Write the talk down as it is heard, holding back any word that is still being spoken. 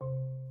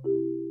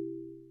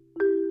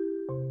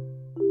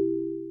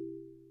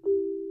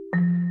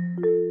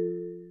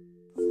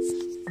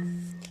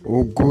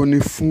Ògo ni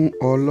fún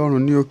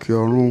Ọlọ́run ní òkè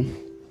ọ̀run.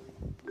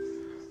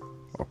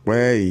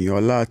 Ọpẹ́, ìyìn,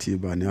 ọlá àti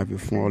ìbà ni a fi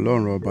fún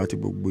Ọlọ́run ọba tí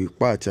gbogbo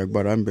ipá àti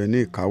agbára ń bẹ ní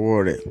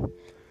ìkáwọ́ rẹ̀.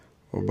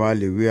 Ọba a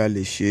lè wí, a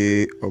lè ṣe,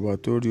 ọba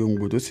tó rí ohun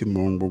gbogbo tó sì mọ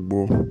ohun gbogbo.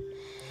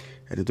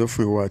 Ẹni tó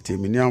fún ìwọ àti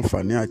èmi ní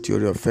àǹfààní àti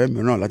oore ọ̀fẹ́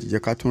mìíràn láti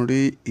jẹ́ ká tún rí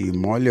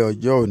ìmọ́lẹ̀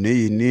ọjọ́ òní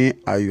yìí ní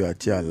ayọ̀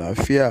àti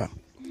àlàáfíà.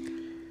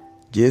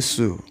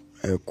 Jésù,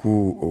 ẹ kú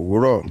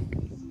òwúrọ̀.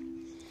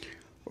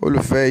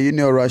 Olùfẹ́, yìí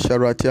ní ọ̀rọ̀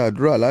àṣàrò àti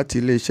àdúrà láti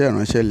iléeṣẹ́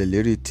ìránṣẹ́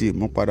ìlérí ti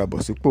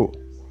ìmúpadàbọ̀sípò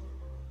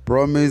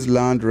Promise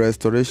Land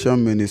Restoration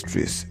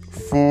Ministries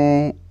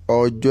fún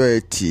ọjọ́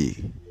Ẹtì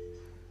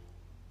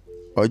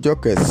ọjọ́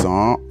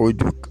kẹsàn-án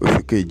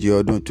oṣù kejì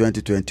ọdún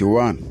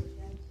 2021.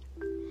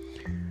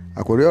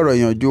 Àkòrí ọ̀rọ̀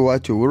ìyànjú wa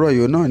ti òwúrọ̀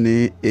yìí náà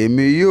ni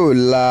èmi yóò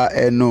la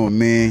ẹnu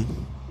mi.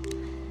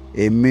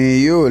 Èmi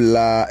yóò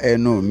la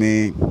ẹnu mi.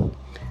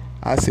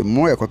 A sì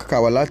mú ẹ̀kọ́ kíkà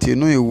wá láti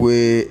inú ìwé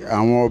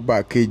àwọn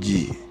ọba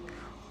kejì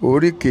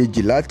orí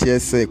kejì láti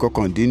ẹsẹ̀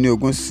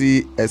ìkọkàndínlógún sí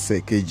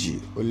ẹsẹ̀ kejì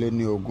ó lé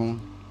ní ogún.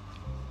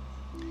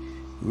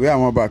 Ìwé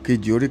àwọn ọba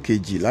kejì orí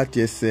kejì láti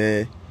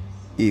ẹsẹ̀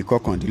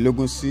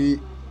ìkọkàndínlógún sí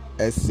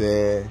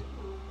ẹsẹ̀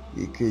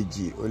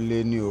ìkejì ó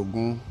lé ní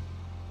ogún.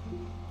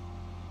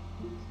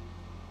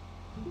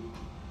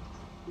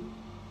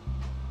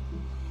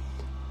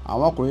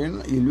 Àwọn ọkùnrin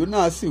ìlú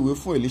náà sì wí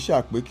fún Èlíṣà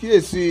pé,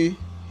 kíyèsí,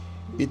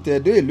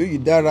 ìtẹ̀dó ìlú yìí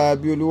dára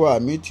bí olúwa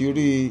mi ti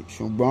rí,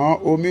 ṣùgbọ́n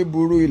omi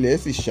burú ilẹ̀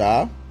sì ṣá.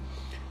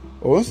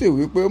 Òun sì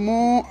wí pé, mú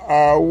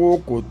àwo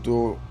kòtò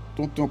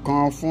tuntun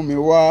kan fún mi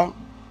wá,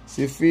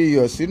 sì fi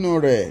iyọ̀ sínú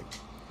rẹ̀.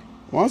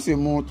 Wọ́n sì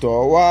mú tọ̀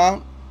ọ́ wá.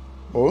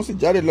 Òun sì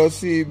jáde lọ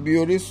sí ibi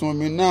orísun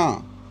omi náà,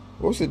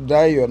 ó sì da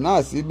iyọ̀ náà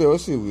síbẹ̀, ó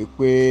sì wí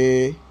pé,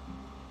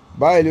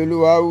 báyìí ni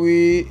olúwa wí,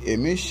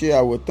 èmi ṣe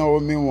àwòtán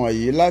omi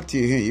wọ̀nyí láti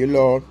ìhín yìí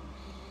lọ.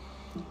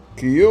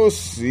 Kì yóò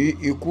sí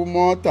ikú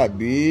mọ́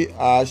tàbí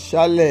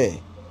aṣálẹ̀.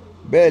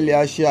 Bẹ́ẹ̀ ni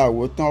a ṣe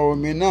àwòtán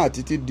omi náà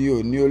títí di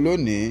òní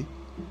olónìí,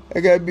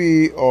 gẹ́gẹ́ bí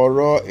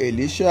ọ̀rọ̀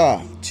Èlíṣà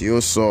tí ó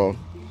sọ.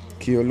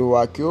 Kí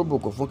olúwa kí ó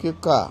bùkún fún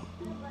kíkà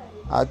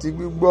àti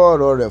gbígbọ́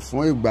ọ̀rọ̀ rẹ̀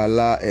fún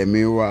ìgbàlà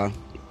ẹ̀mí wa.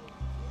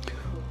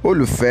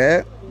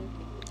 Olùfẹ́,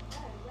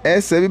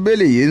 ẹsẹ̀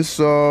bíbélì yìí ń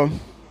sọ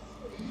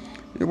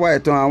nípa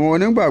ìtàn àwọn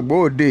onígbàgbọ́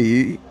òde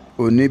yìí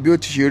òní bí ó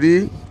ti ṣe rí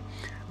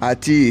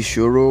àti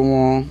ìṣòro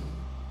wọn.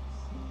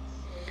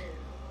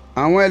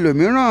 Àwọn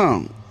ẹlòmíràn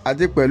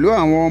àti pẹ̀lú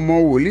àwọn ọmọ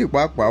wòlíì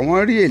pàápàá wọ́n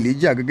rí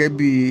Èlíjà gẹ́gẹ́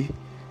bí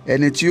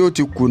ẹni tí ó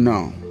ti kùnà,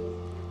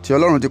 tí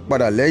Ọlọ́run ti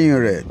padà lẹ́yìn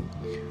rẹ̀.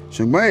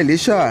 Ṣùgbọ́n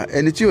Èlíṣà,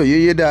 ẹni tí ò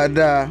yéye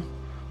dáadáa,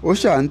 ó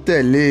ṣà ń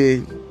tẹ̀lé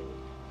e.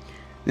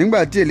 Nígbà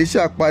tí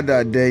Èlíṣà padà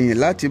dẹ̀yìn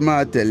láti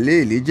máa tẹ̀lé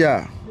Èlíjà,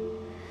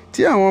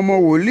 tí àwọn ọmọ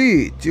wòlíì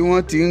tí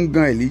wọ́n ti ń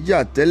gan Èlíjà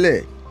tẹ́lẹ̀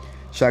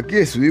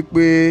ṣàkíyèsí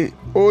wípé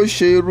ó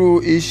ṣe irú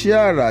iṣẹ́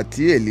àrà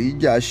tí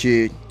Èlíjà ṣe,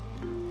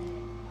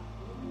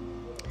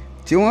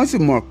 tí wọ́n sì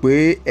mọ̀ pé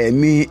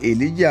ẹ̀mí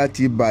Èlíjà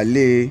ti bà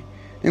lé e.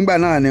 Nígbà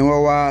náà ni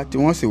wọ́n wá tí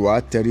wọ́n sì wá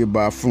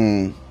tẹríba fún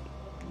un.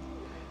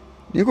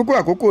 Ní kókó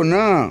àkókò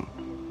náà,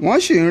 wọ́n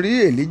sì ń rí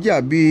Èlíjà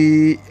bí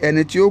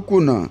ẹni tí ó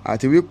kùnà,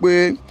 àti wípé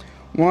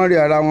wọ́n rí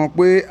ara wọn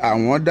pé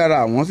àwọn dára,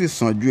 àwọn sì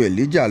sàn ju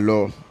Èlíjà lọ.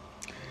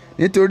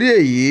 Nítorí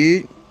èyí,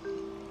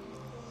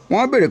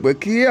 wọ́n béèrè pé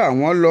kí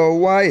àwọn lọ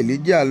wá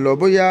Èlíjà lọ,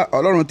 bóyá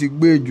Ọlọ́run ti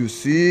gbé e jù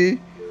sí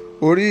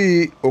orí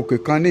òkè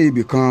kan ní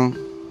ibì kan.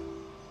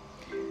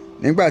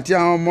 Nígbà tí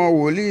àwọn ọmọ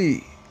wòlíì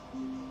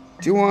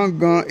tí wọ́n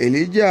gan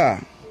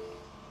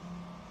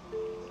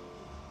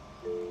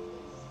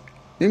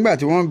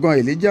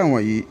Èlíjà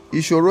wọ̀nyí,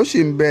 ìṣòro sì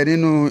ń bẹ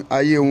nínú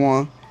ayé wọn,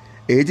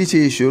 èyí tí ṣe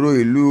ìṣòro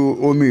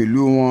omi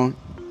ìlú wọn.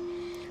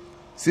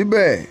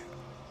 Síbẹ̀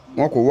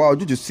wọn kò wá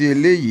ojútùú sí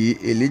eléyìí.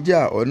 Èlíjà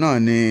ọ̀nà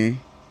ni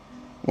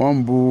wọ́n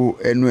ń bu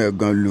ẹnu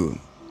ẹ̀gàn lù,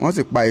 wọ́n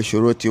sì pa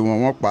ìṣòro tiwọn,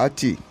 wọ́n pa á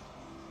tì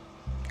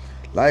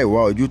láì wá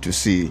ojútùú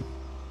sí i.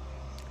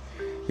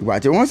 Ìgbà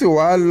tí wọ́n sì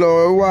wá lọ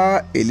wá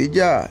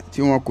Èlíjà tí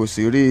wọn kò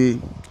sì rí i,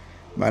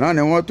 ìgbà náà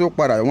ni wọ́n tó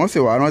padà, wọ́n sì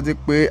wá rántí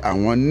pé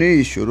àwọn ní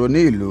ìṣòro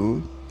ní ìlú,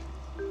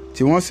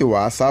 tí wọ́n sì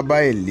wá sábà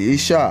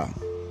Èlíṣà,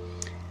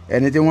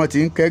 ẹni tí wọ́n ti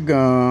ń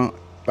kẹ́gàn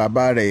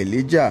bàbá rẹ̀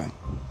Èlíjà,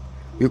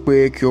 wípé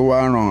kí ó wá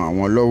ràn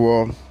àwọn lọ́wọ́.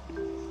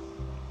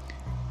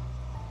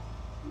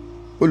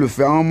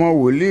 Olùfẹ́, àwọn ọmọ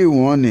wòlíì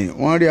wọn ni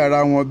wọ́n rí ara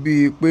wọn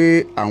bíi pé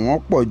àwọn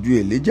pọ̀ ju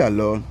Èlíjà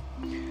lọ.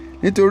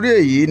 Nítorí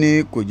èyí ni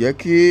kò jẹ́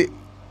kí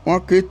wọ́n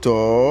ké tọ̀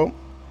ọ́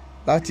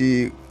láti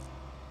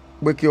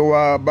pé kí ó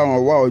wá bá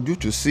wọn wá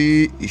ojútùú sí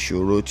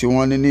ìṣòro tí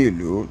wọ́n ní ní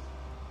ìlú.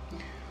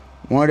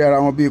 Wọ́n rí ara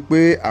wọn bíi pé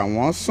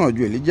àwọn sàn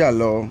ju Èlíjà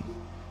lọ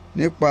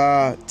nípa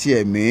ti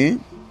ẹ̀mí,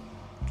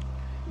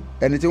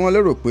 ẹni tí wọ́n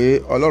lérò pé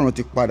Ọlọ́run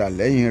ti padà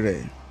lẹ́yìn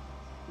rẹ̀.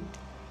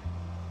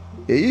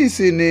 Èyí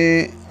sì ni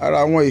ara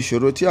àwọn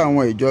ìṣòro tí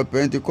àwọn ìjọ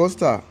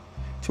Pentecostal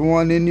tí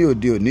wọ́n ní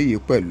òde òní yìí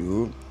pẹ̀lú.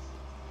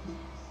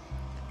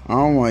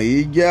 Àwọn wọ̀nyí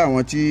jẹ́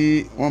àwọn tí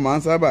wọ́n máa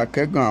ń sábà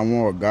kẹ́gàn àwọn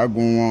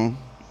ọ̀gágun wọn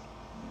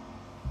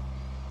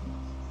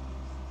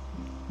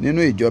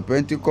nínú ìjọ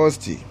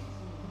Pentecost.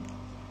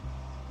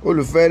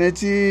 Olùfẹ́, ẹni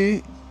tí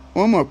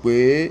wọ́n mọ̀ pé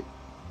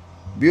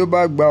bí ó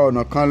bá gba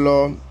ọ̀nà kan lọ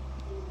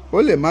ó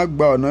lè má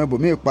gba ọ̀nà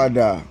ibòmíì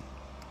padà.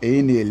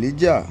 Èyí ni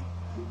Èlíjà.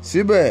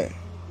 Síbẹ̀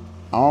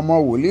àwọn ọmọ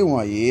wòlíì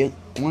wọ̀nyí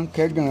wọ́n ń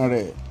kẹ́gàn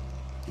rẹ̀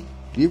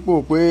dípò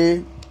pé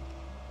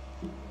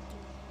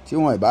tí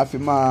wọn ìbá fi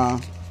máa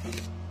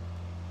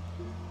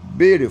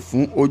béèrè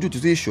fún ojútùú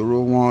sí ìṣòro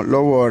wọn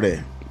lọ́wọ́ rẹ̀.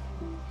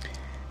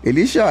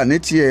 Èlíṣà ní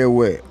tiẹ̀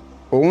ẹ̀wẹ̀,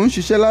 òun ń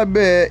ṣiṣẹ́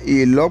lábẹ́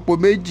ìlọ́po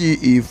méjì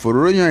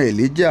ìfòróróyàn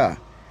Èlíjà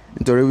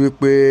nítorí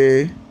wípé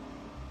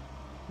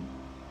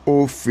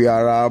ó fi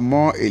ara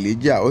mọ́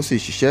Èlíjà ó sì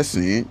ṣiṣẹ́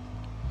sìn ín.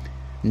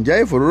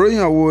 Ǹjẹ́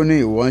ìfòróróyàn wo ni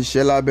ìwọ ń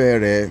ṣiṣẹ́ lábẹ́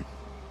rẹ̀?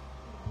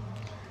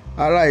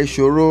 Ara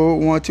ìṣòro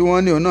wọn tí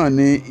wọ́n ní òun náà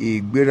ni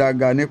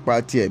ìgbéraga nípa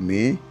ti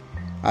ẹ̀mí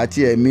àti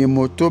ẹ̀mí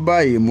mo tó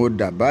báyìí mo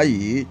dà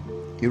báyìí,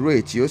 irú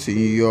èyí tí ó sì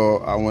ń yọ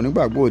àwọn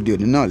onígbàgbọ́ òde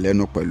òní náà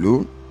lẹ́nu pẹ̀lú.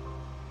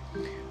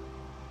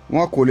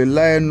 Wọn kò lè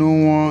la ẹnu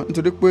wọn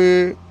nítorí pé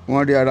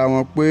wọ́n rí ara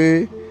wọn pé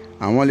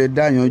àwọn lè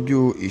dá yanjú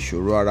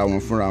ìṣòro ara wọn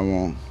fúnra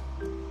wọn.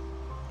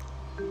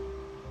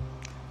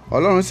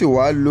 Ọlọ́run sì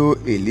wá lo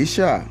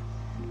Èlíṣà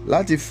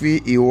láti fi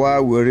ìwà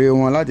wèrè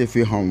wọn láti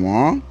fi hàn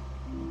wọ́n.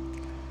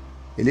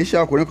 Èlíṣà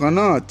ọkùnrin kan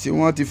náà tí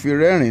wọ́n ti fi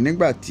rẹ́rìn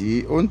nígbà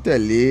tí ó ń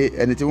tẹ̀lé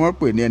ẹni tí wọ́n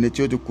pè ní ẹni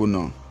tí ó ti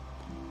kùnà.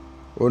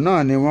 Òun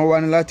náà ni wọ́n wá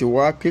ní láti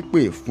wá képè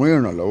fún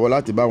ìrànlọ́wọ́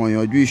láti bá wọn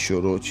yanjú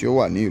ìṣòro tí ó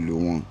wà ní ìlú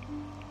wọn.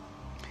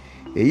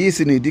 Èyí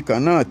sì ni ìdí kan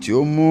náà tí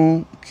ó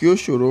mú kí ó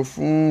ṣòro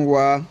fún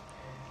wa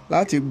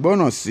láti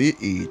gbọ́nà sí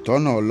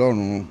ìtọ́nà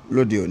Ọlọ́run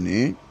lóde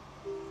òní.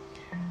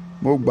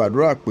 Mo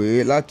gbàdúrà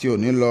pé láti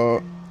òní lọ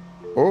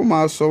ó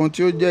máa sọ ohun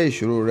tí ó jẹ́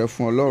ìṣòro rẹ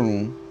fún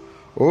Ọlọ́run,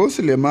 ó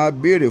sì lè máa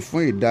béèrè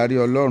fún ìdarí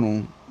Ọlọ́run.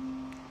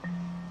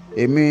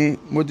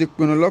 Mo ti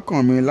pinnu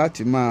lọ́kàn mi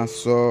láti máa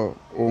sọ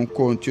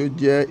ohunkóhun tí ó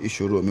jẹ́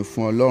ìṣòro mi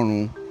fún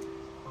Ọlọ́run,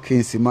 kí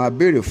n sì máa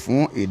béèrè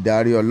fún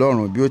ìdarí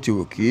Ọlọ́run bí ó ti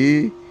wù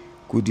kí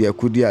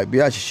kùdìẹ̀kudiẹ àbí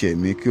àṣìṣe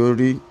mi kí ó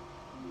rí.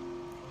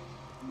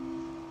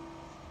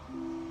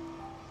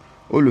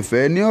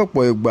 Olùfẹ́, ní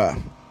ọ̀pọ̀ ìgbà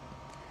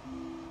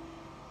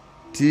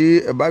tí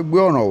ẹ bá gbé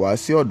ọ̀ràn wá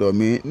sí ọ̀dọ̀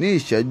mi ní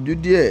ìṣẹ́jú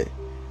díẹ̀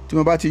tí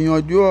mo bá ti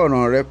yanjú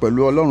ọ̀ràn rẹ pẹ̀lú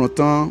Ọlọ́run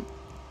tán,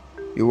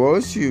 ìwọ ó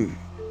sì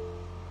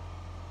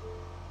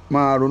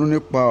máa ronú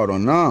nípa ọ̀rọ̀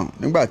náà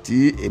nígbà tí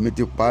èmi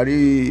ti parí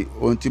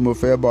ohun tí mo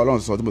fẹ́ bá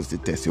Ọlọ́run sọ tí mo sì ti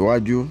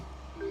tẹ̀síwájú.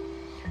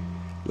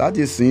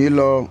 Láti sìn ín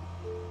lọ,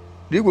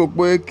 dípò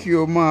pé kí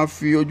o máa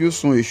fi ojú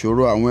sun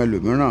ìṣòro àwọn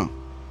ẹlòmíràn,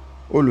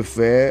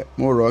 olùfẹ́,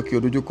 mo rọ̀ ọ́ kí o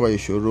dojúkọ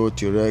ìṣòro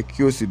tìrẹ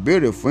kí o sì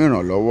béèrè fún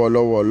ìrànlọ́wọ́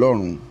lọ́wọ́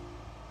Ọlọ́run.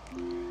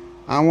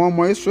 Àwọn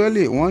ọmọ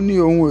Ísírẹ́lì wọ́n ní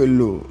ohun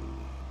èlò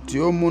tí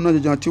ó múná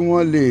janjan tí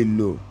wọ́n lè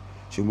lò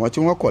ṣùgbọ́n tí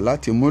wọ́n kọ̀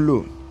láti múlò.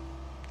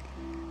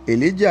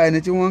 Èlíjà, ẹni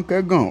tí wọ́n ń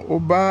kẹ́gàn, ó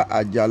bá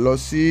àjà lọ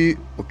sí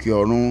òkè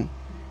ọ̀run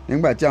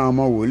nígbà tí àwọn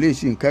ọmọ wòlíì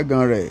sì ń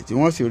kẹ́gàn rẹ̀ tí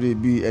wọ́n sì rí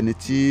bí ẹni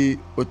tí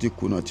ó ti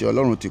kùnà tí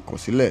Ọlọ́run ti kọ̀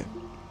sílẹ̀.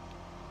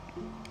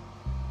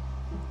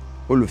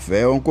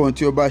 Olùfẹ́, ohunkóhun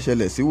tí ó bá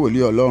ṣẹlẹ̀ sí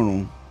wòlíì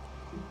Ọlọ́run,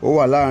 ó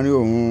wà láàrin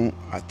òun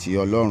àti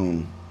Ọlọ́run.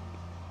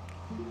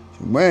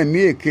 Ṣùgbọ́n ẹ̀mí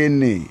èké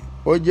nì,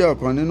 ó jẹ́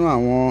ọ̀kan nínú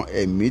àwọn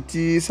ẹ̀mí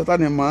tí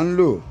Sátánì máa ń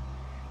lò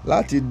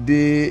láti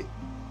dè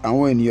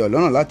àwọn ènìyàn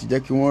lọ́nà láti jẹ́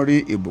kí wọ́n rí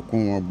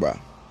ìbùkún wọn gbà.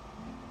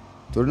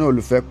 Torí náà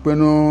olùfẹ́,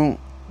 pinnu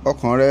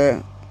ọkàn rẹ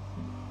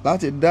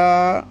láti dá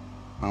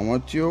àwọn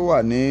tí ó wà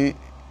ní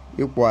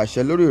ipò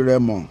àṣẹ lórí rẹ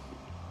mọ̀.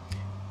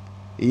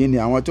 Èyí ni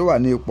àwọn tó wà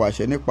ní ipò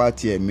àṣẹ nípa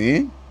ti ẹ̀mí.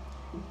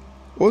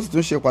 Ó sì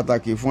tún ṣe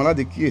pàtàkì fún wọn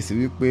láti kíyèsí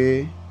wípé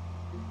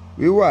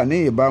wíwà ní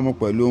ìbámu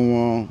pẹ̀lú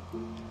wọn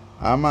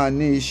a máa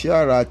ní iṣẹ́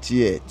àrà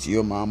tiẹ̀ tí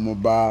ó máa mú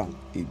bá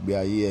ìgbé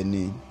ayé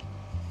ẹni.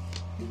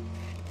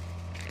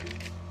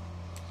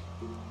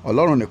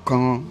 Ọlọ́run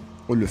nìkan,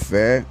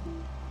 olùfẹ́,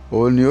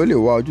 òun ni ó lè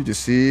wá ojútùú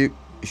sí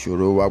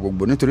ìṣòro wa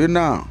gbogbo. Nítorí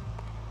náà,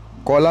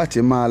 kọ́ láti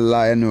máa la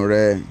ẹnu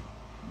rẹ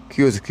kí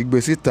o sì kígbe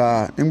síta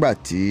nígbà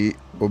tí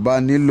o bá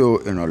nílò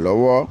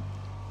ìrànlọ́wọ́.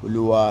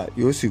 Olúwa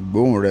yóò sì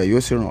gbóhùn rẹ, yóò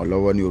sì ràn ọ́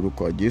lọ́wọ́ ní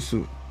orúkọ Jésù.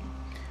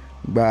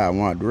 Gba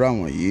àwọn àdúrà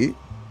wọ̀nyí.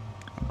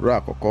 Àdúrà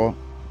àkọ́kọ́.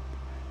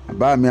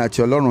 Bàbá mi àti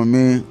Ọlọ́run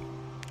mi,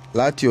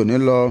 láti òní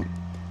lọ,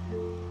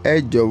 ẹ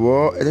jọ̀wọ́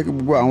ẹ jẹ́ kí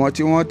gbogbo àwọn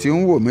tí wọ́n ti ń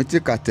wò mí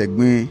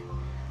tìkàtẹ̀gbin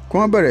kí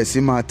wọ́n bẹ̀rẹ̀ sí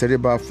máa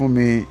tẹríba fún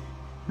mi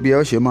bí ẹ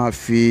ó ṣe máa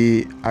fi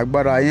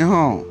agbára yín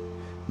hàn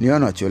ní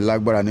ọ̀nà tí ó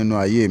lágbára nínú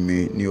ayé mi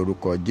ní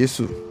orúkọ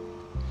Jésù.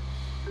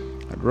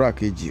 Àdúrà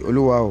kejì.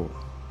 Olúwa o,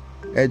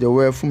 ẹ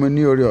jọ̀wọ́ ẹ fún mi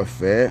ní oore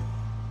ọ̀fẹ́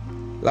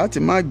láti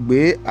má gbé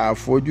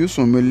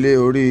àfojúsùn mi lé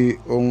orí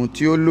ohun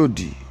tí ó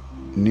lòdì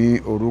ní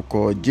orúkọ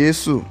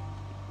Jésù.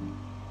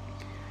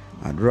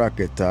 Àdúrà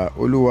kẹta.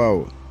 Olúwa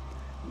o,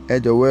 ẹ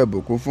jọ̀wọ́ ẹ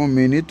bùkún fún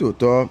mi ní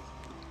tòótọ́,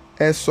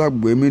 ẹ sọ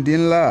agbègbè mi di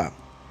ńlá,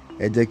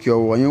 ẹ jẹ́ kí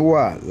ọwọ́ yín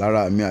wà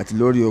lára mi àti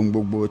lórí ohun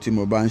gbogbo tí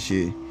mo bá ń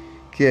ṣe,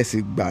 kí ẹ sì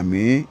gbà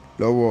mí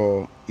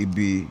lọ́wọ́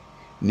ibi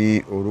ní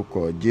orúkọ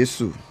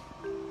Jésù.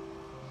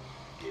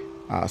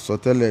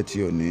 Àsọtẹ́lẹ̀ tí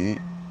òní.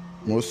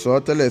 Mo sọ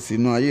tẹ́lẹ̀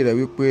sínú ayé rẹ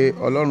wípé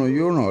Ọlọ́run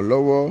yóò ràn ọ́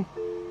lọ́wọ́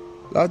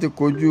láti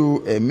kojú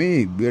ẹ̀mí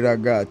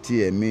ìgbéraga àti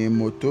ẹ̀mí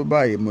mo tó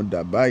báyìí mo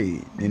dà báyìí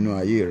nínú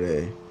ayé rẹ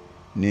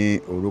ní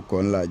orúkọ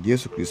ńlá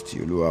Jésù Kristi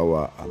Olúwa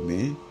wa.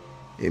 Àmín.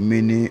 Èmi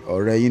ni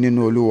ọ̀rẹ́ yín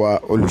nínú Olúwa,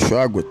 olùṣọ́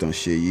àgùntàn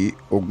Ṣèyí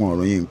Ogun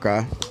Ọ̀run Yínká.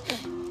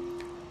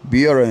 bí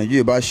ọ̀rọ̀ ìyànjú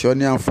yìí bá ṣọ́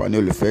ní àǹfààní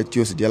olùfẹ́ tí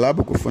o sì di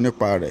alábùkún fún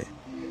nípa rẹ̀,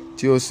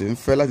 tí o sì ń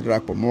fẹ́ láti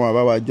darapọ̀ mọ́ wa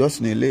bá wa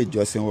jọ́sìn ní ilé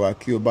ìjọsìn wa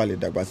kí o bá lè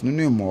dàgbà sí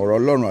nínú ìmọ̀ ọ̀rọ̀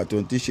Ọlọ́run àti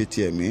ohun tí í ṣe ti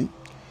ẹ̀mí.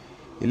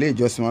 Ilé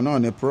ìjọsìn wa náà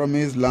ni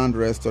Promise Land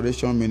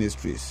Restoration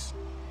Ministries,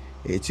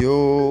 èyí tí ó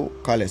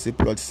kalẹ̀ sí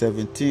plot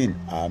 17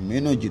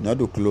 Aminu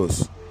Jinadu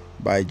Close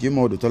by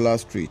Jimoh Odutola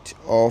Street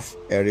off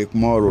Eric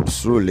Moore Road,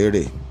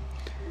 Surulere.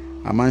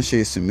 A máa ń ṣe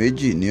ìsìn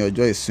méjì ní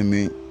ọjọ́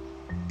ìsinmi.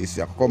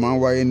 Ìsìn àkọ́kọ́ máa ń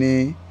wáyé ní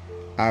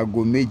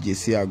aago 7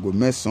 sí aago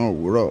 9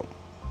 òwúrọ̀,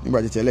 nígbà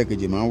tí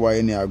ẹlẹ́ẹ̀kejì máa ń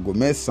wáyé ní aago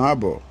 9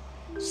 àbọ̀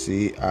sí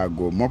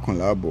aago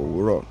 11 àbọ̀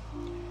òwúrọ̀.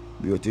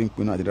 Bí o ti ń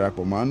pinnu àti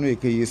darapọ̀ mọ́ àánú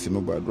èkéyìí ìsìn, mo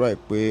gbàdúrà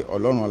pé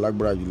Ọlọ́run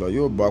alágbára jùlọ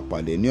yóò bá ọ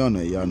pàdé ní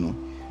ọ̀nà ìyanu,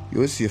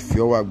 yóò sì fi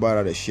ọwọ́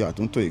agbára rẹ̀ ṣe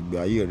àtúntò ìgbé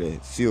ayé rẹ̀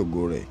sí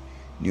ògo rẹ̀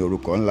ní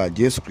orúkọ ńlá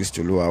Jésù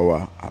Kristi Olúwa wa.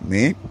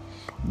 Àmín.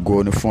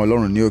 Ògo ni fún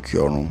Ọlọ́run ní òkè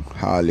ọ̀run.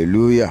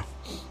 Hallelujah.